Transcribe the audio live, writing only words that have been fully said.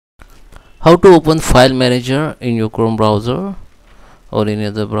How to open file manager in your Chrome browser or any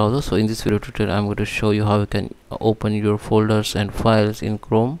other browser. So in this video tutorial I'm going to show you how you can open your folders and files in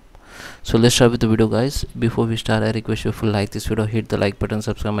Chrome. So let's start with the video, guys. Before we start, I request you, if you like this video, hit the like button,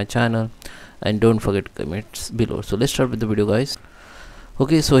 subscribe my channel, and don't forget comments below. So let's start with the video, guys.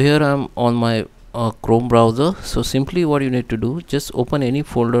 Okay, so here I'm on my Chrome browser. So simply what you need to do, just open any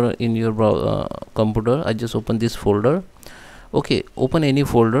folder in your computer. I just open this folder. Okay, open any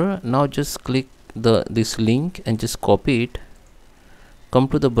folder. Now just click this link and just copy it, come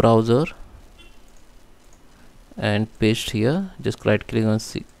to the browser and paste here. Just right click on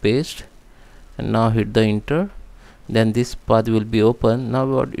paste and now hit the enter. Then this path will be open. Now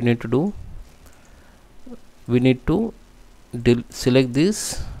what you need to do, we need to select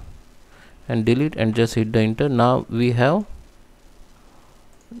this and delete and just hit the enter. Now we have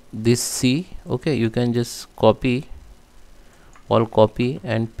this C. Okay, you can just copy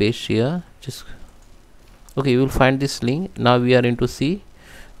and paste here. Just okay, you will find this link. Now we are into C.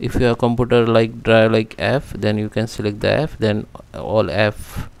 If your computer like drive like F, then you can select the F, then all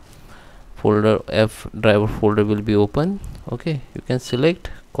F driver folder will be open. Okay, you can select,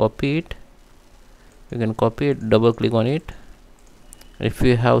 copy it, you can copy it, double click on it. If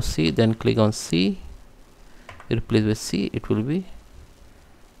you have C, then click on C, replace with C, it will be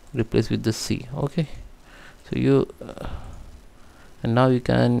replaced with the C. Okay, so you and now you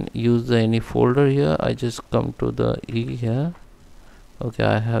can use any folder here. I just come to the E here. Okay,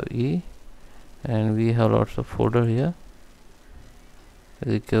 I have E and we have lots of folder here,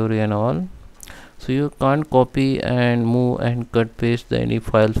 recovery and all. So you can't copy and move and cut paste any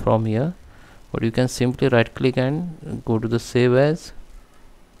files from here, but you can simply right click and go to the save as,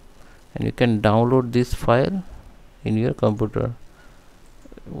 and you can download this file in your computer.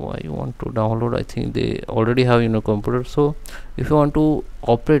 Why you want to download? I think they already have in your computer. So if you want to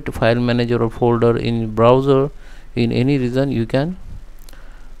operate file manager or folder in browser in any region, you can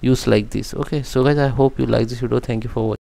use like this. Okay, so guys, I hope you like this video. Thank you for watching.